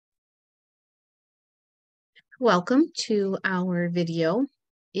Welcome to our video.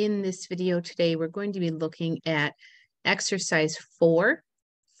 In this video today, we're going to be looking at exercise 4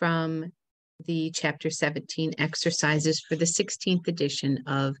 from the chapter 17 exercises for the 16th edition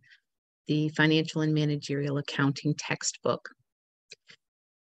of the Financial and Managerial Accounting textbook.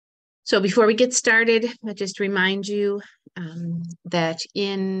 So before we get started, I just remind you that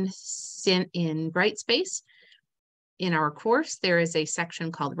in Brightspace, in our course, there is a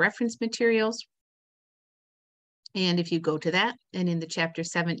section called Reference Materials. And if you go to that, and in the chapter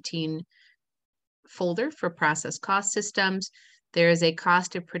 17 folder for process cost systems, there is a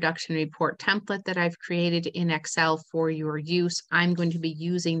cost of production report template that I've created in Excel for your use. I'm going to be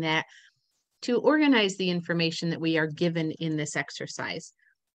using that to organize the information that we are given in this exercise.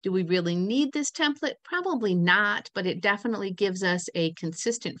 Do we really need this template? Probably not, but it definitely gives us a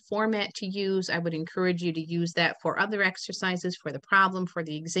consistent format to use. I would encourage you to use that for other exercises, for the problem, for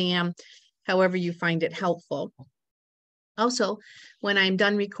the exam, however you find it helpful. Also, when I'm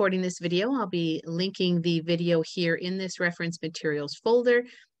done recording this video, I'll be linking the video here in this reference materials folder,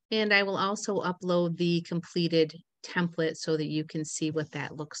 and I will also upload the completed template so that you can see what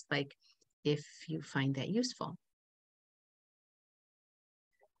that looks like if you find that useful.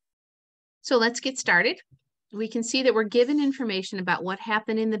 So let's get started. We can see that we're given information about what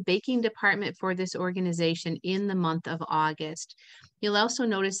happened in the baking department for this organization in the month of August. You'll also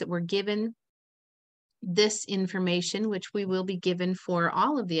notice that we're given this information, which we will be given for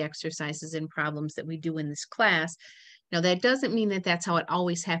all of the exercises and problems that we do in this class. Now, that doesn't mean that that's how it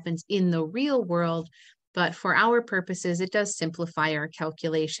always happens in the real world, but for our purposes, it does simplify our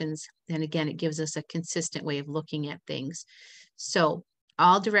calculations. And again, it gives us a consistent way of looking at things. So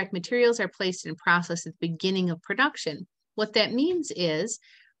all direct materials are placed in process at the beginning of production. What that means is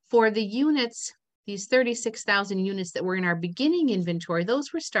for the units, these 36,000 units that were in our beginning inventory,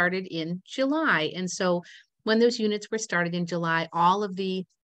 those were started in July. And so when those units were started in July, all of the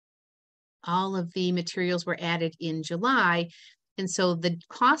materials were added in July. And so the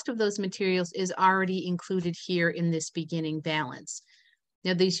cost of those materials is already included here in this beginning balance.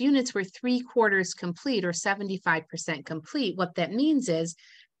 Now, these units were 3/4 complete or 75% complete. What that means is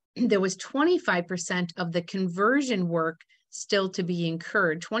there was 25% of the conversion work still to be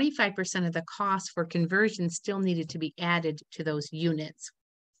incurred. 25% of the cost for conversion still needed to be added to those units.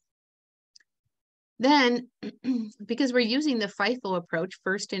 Then, because we're using the FIFO approach,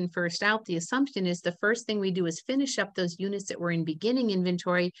 first in, first out, the assumption is the first thing we do is finish up those units that were in beginning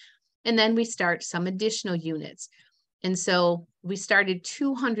inventory, and then we start some additional units. And so we started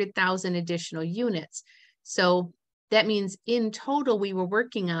 200,000 additional units. So that means in total, we were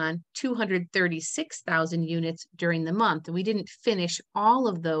working on 236,000 units during the month. We didn't finish all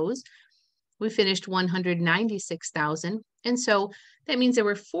of those. We finished 196,000. And so that means there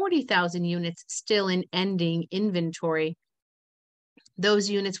were 40,000 units still in ending inventory. Those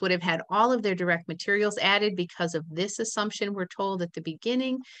units would have had all of their direct materials added because of this assumption we're told at the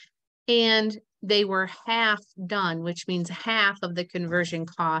beginning. And they were half done, which means half of the conversion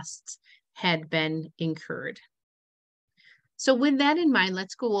costs had been incurred. So with that in mind,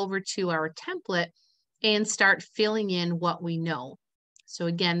 let's go over to our template and start filling in what we know. So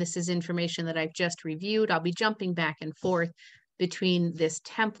again, this is information that I've just reviewed. I'll be jumping back and forth between this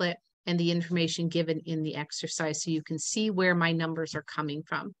template and the information given in the exercise so you can see where my numbers are coming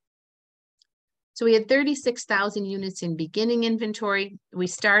from. So we had 36,000 units in beginning inventory. We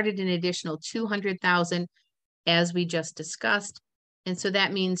started an additional 200,000 as we just discussed. And so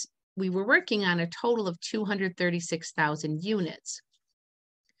that means we were working on a total of 236,000 units.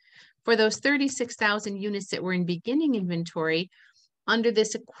 For those 36,000 units that were in beginning inventory, under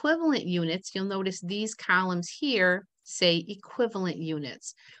this equivalent units, you'll notice these columns here say equivalent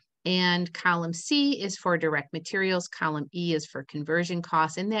units. And column C is for direct materials, column E is for conversion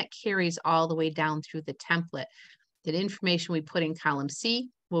costs, and that carries all the way down through the template. That information we put in column C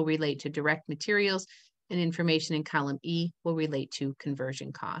will relate to direct materials, and information in column E will relate to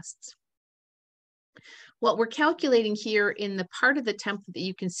conversion costs. What we're calculating here in the part of the template that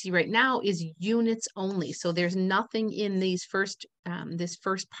you can see right now is units only. So there's nothing in these this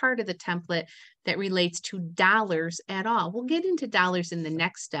first part of the template that relates to dollars at all. We'll get into dollars in the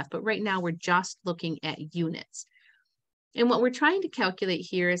next step, but right now we're just looking at units. And what we're trying to calculate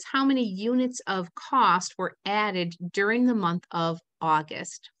here is how many units of cost were added during the month of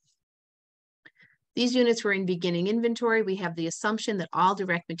August. These units were in beginning inventory. We have the assumption that all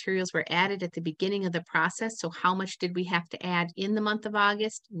direct materials were added at the beginning of the process. So how much did we have to add in the month of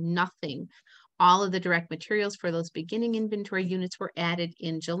August? Nothing. All of the direct materials for those beginning inventory units were added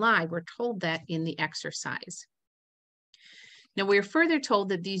in July. We're told that in the exercise. Now, we're further told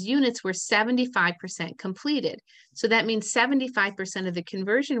that these units were 75% completed. So that means 75% of the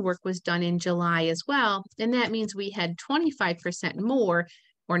conversion work was done in July as well. And that means we had 25% more,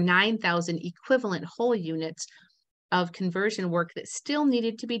 or 9,000 equivalent whole units of conversion work that still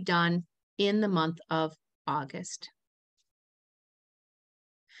needed to be done in the month of August.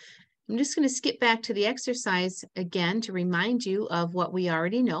 I'm just going to skip back to the exercise again to remind you of what we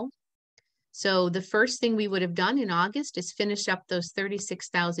already know. So the first thing we would have done in August is finish up those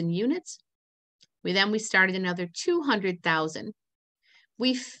 36,000 units. We started another 200,000.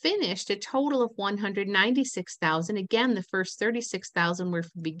 We finished a total of 196,000. Again, the first 36,000 were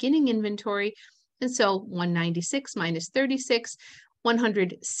for beginning inventory. And so 196 minus 36,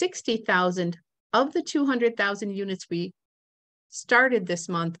 160,000 of the 200,000 units we started this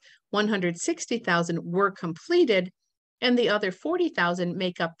month, 160,000 were completed, and the other 40,000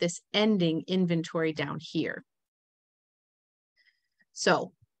 make up this ending inventory down here.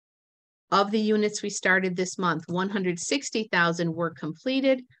 So of the units we started this month, 160,000 were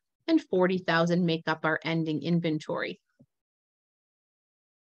completed and 40,000 make up our ending inventory.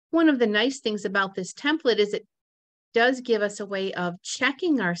 One of the nice things about this template is it does give us a way of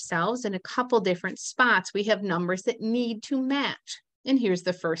checking ourselves in a couple different spots. We have numbers that need to match. And here's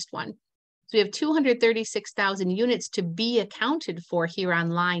the first one. So we have 236,000 units to be accounted for here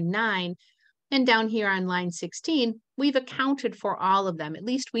on line 9. And down here on line 16, we've accounted for all of them. At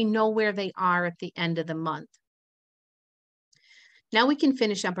least we know where they are at the end of the month. Now we can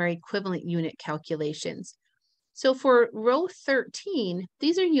finish up our equivalent unit calculations. So for row 13,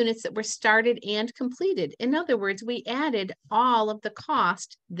 these are units that were started and completed. In other words, we added all of the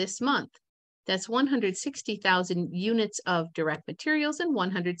cost this month. That's 160,000 units of direct materials and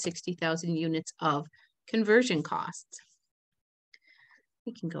 160,000 units of conversion costs.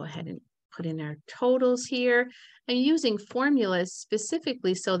 We can go ahead and put in our totals here. I'm using formulas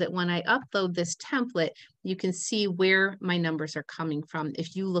specifically so that when I upload this template, you can see where my numbers are coming from.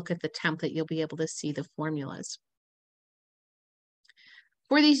 If you look at the template, you'll be able to see the formulas.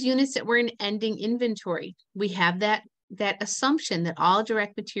 For these units that were in ending inventory, we have that assumption that all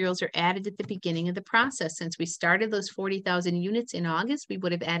direct materials are added at the beginning of the process. Since we started those 40,000 units in August, we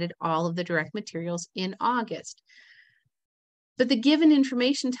would have added all of the direct materials in August. But the given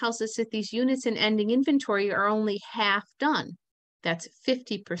information tells us that these units in ending inventory are only half done. That's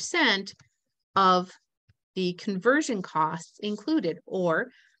 50% of the conversion costs included, or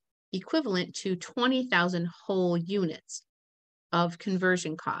equivalent to 20,000 whole units of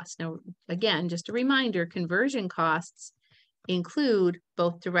conversion costs. Now, again, just a reminder, conversion costs include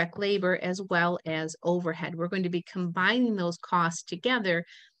both direct labor as well as overhead. We're going to be combining those costs together,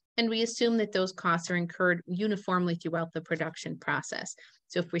 and we assume that those costs are incurred uniformly throughout the production process.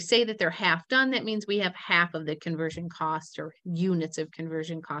 So if we say that they're half done, that means we have half of the conversion costs or units of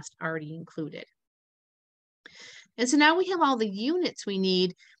conversion cost already included. And so now we have all the units we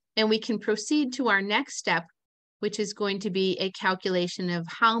need, and we can proceed to our next step, which is going to be a calculation of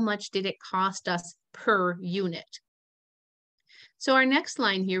how much did it cost us per unit. So our next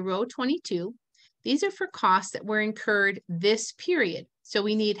line here, row 22, these are for costs that were incurred this period. So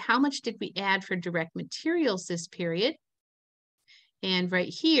we need how much did we add for direct materials this period? And right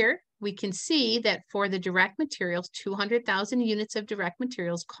here, we can see that for the direct materials, 200,000 units of direct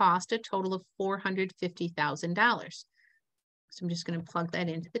materials cost a total of $450,000. So I'm just going to plug that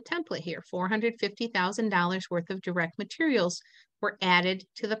into the template here. $450,000 worth of direct materials were added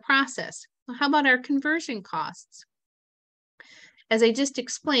to the process. Well, how about our conversion costs? As I just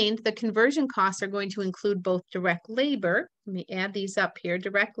explained, the conversion costs are going to include both direct labor. Let me add these up here.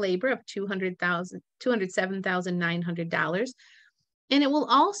 Direct labor of $207,900. And it will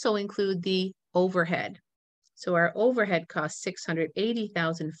also include the overhead. So our overhead costs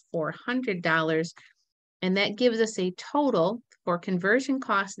 $680,400. And that gives us a total for conversion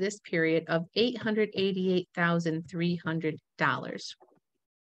costs this period of $888,300.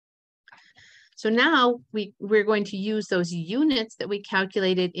 So now we're going to use those units that we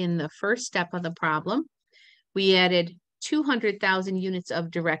calculated in the first step of the problem. We added 200,000 units of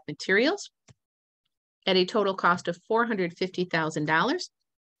direct materials at a total cost of $450,000.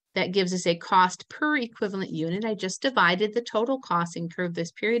 That gives us a cost per equivalent unit. I just divided the total cost incurred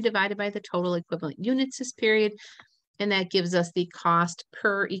this period divided by the total equivalent units this period, and that gives us the cost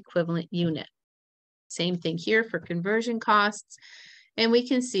per equivalent unit. Same thing here for conversion costs, and we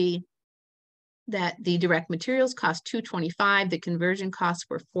can see that the direct materials cost $225, the conversion costs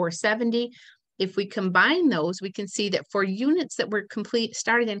were $470. If we combine those, we can see that for units that were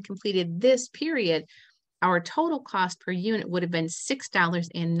started and completed this period, our total cost per unit would have been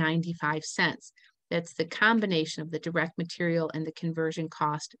 $6.95. That's the combination of the direct material and the conversion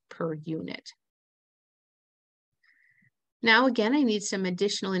cost per unit. Now, again, I need some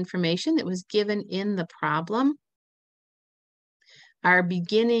additional information that was given in the problem. Our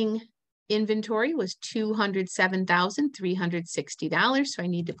beginning inventory was $207,360, so I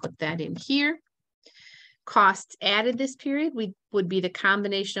need to put that in here. Costs added this period would be the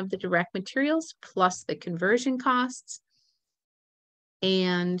combination of the direct materials plus the conversion costs.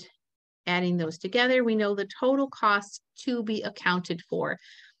 And adding those together, we know the total costs to be accounted for.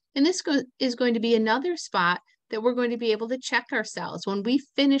 And this is going to be another spot that we're going to be able to check ourselves. When we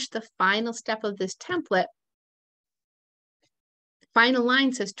finish the final step of this template, final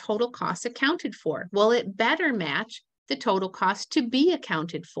line says total costs accounted for. Well, it better match the total cost to be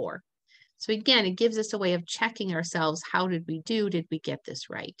accounted for. So again, it gives us a way of checking ourselves. How did we do? Did we get this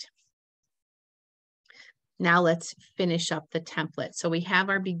right? Now let's finish up the template. So we have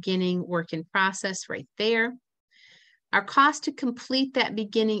our beginning work in process right there. Our cost to complete that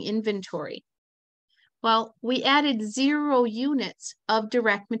beginning inventory. Well, we added 0 units of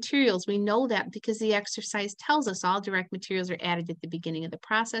direct materials. We know that because the exercise tells us all direct materials are added at the beginning of the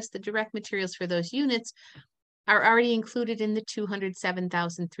process. The direct materials for those units are already included in the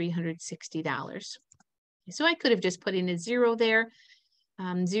 $207,360. So I could have just put in a 0 there.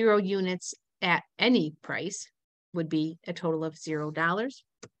 0 units at any price would be a total of $0.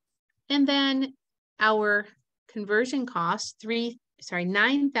 And then our conversion costs,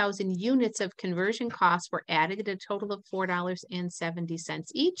 9,000 units of conversion costs were added at a total of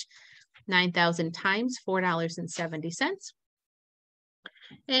 $4.70 each. 9,000 times $4.70.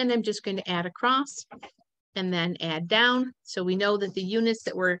 And I'm just going to add across and then add down. So we know that the units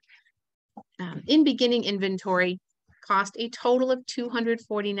that were in beginning inventory cost a total of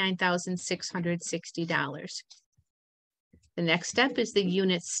 $249,660. The next step is the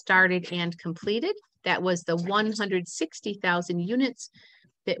units started and completed. That was the 160,000 units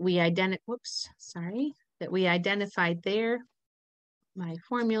that we identified there. My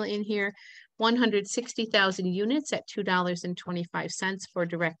formula in here, 160,000 units at $2.25 for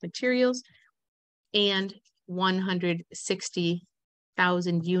direct materials and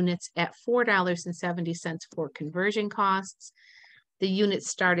 160,000 units at $4.70 for conversion costs. The units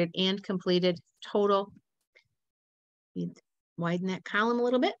started and completed total, widen that column a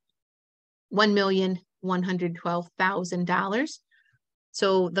little bit, $1,112,000.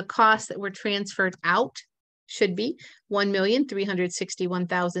 So the costs that were transferred out should be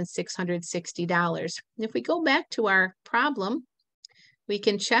 $1,361,660. If we go back to our problem, we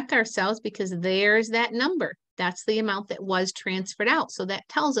can check ourselves because there's that number. That's the amount that was transferred out. So that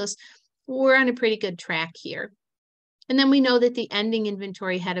tells us we're on a pretty good track here. And then we know that the ending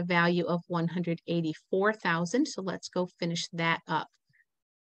inventory had a value of $184,000. So let's go finish that up.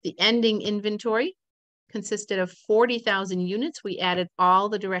 The ending inventory consisted of 40,000 units. We added all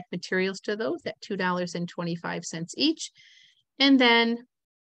the direct materials to those at $2.25 each. And then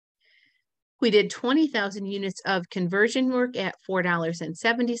we did 20,000 units of conversion work at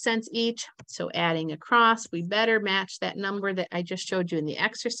 $4.70 each. So adding across, we better match that number that I just showed you in the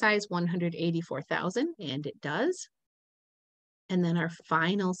exercise, 184,000, and it does. And then our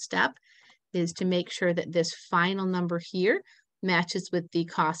final step is to make sure that this final number here matches with the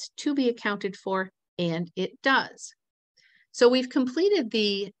cost to be accounted for, and it does. So we've completed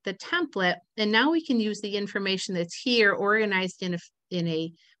the template, and now we can use the information that's here organized in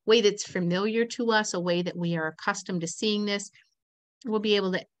a way that's familiar to us, a way that we are accustomed to seeing this. We'll be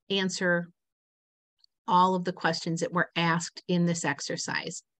able to answer all of the questions that were asked in this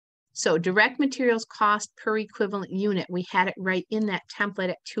exercise. So direct materials cost per equivalent unit, we had it right in that template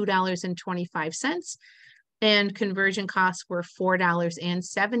at $2.25, and conversion costs were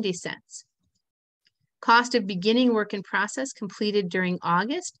 $4.70. Cost of beginning work in process completed during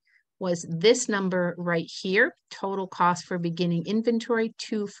August was this number right here. Total cost for beginning inventory,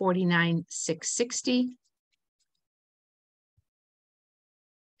 $249,660.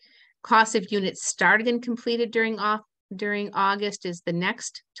 Cost of units started and completed during August is the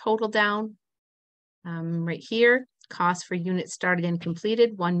next total down right here. Cost for units started and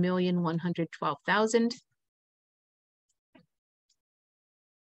completed, $1,112,000.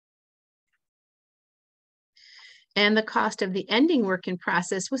 And the cost of the ending work in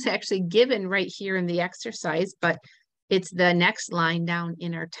process was actually given right here in the exercise, but it's the next line down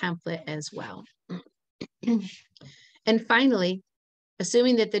in our template as well. And finally,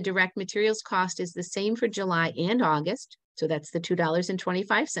 assuming that the direct materials cost is the same for July and August, so that's the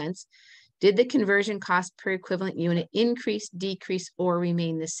 $2.25, did the conversion cost per equivalent unit increase, decrease, or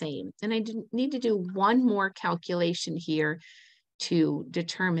remain the same? And I need to do one more calculation here to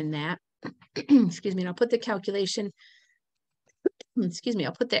determine that. excuse me, and I'll put the calculation, excuse me,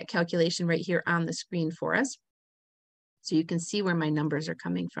 I'll put that calculation right here on the screen for us, so you can see where my numbers are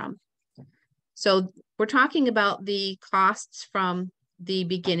coming from. So we're talking about the costs from the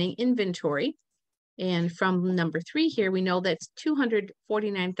beginning inventory. And from number 3 here, we know that's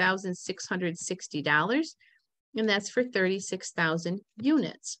 $249,660, and that's for 36,000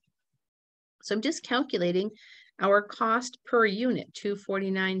 units. So I'm just calculating our cost per unit,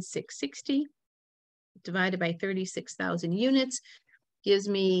 $249,660 divided by 36,000 units gives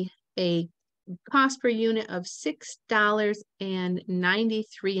me a cost per unit of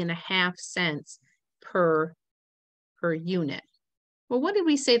 $6.93.5 per unit. Well, what did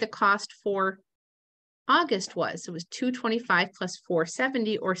we say the cost for August was? It was $225 plus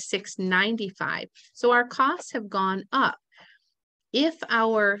 $470, or $695. So our costs have gone up. If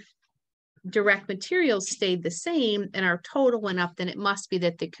our direct materials stayed the same and our total went up, then it must be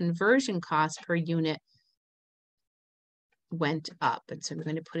that the conversion cost per unit went up. And so we're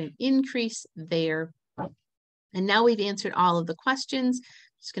going to put an increase there. And now we've answered all of the questions. I'm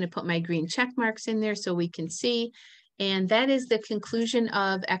just going to put my green check marks in there so we can see. And that is the conclusion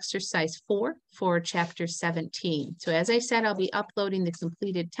of exercise 4 for chapter 17. So as I said, I'll be uploading the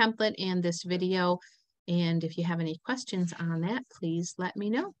completed template and this video. And if you have any questions on that, please let me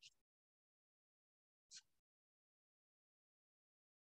know.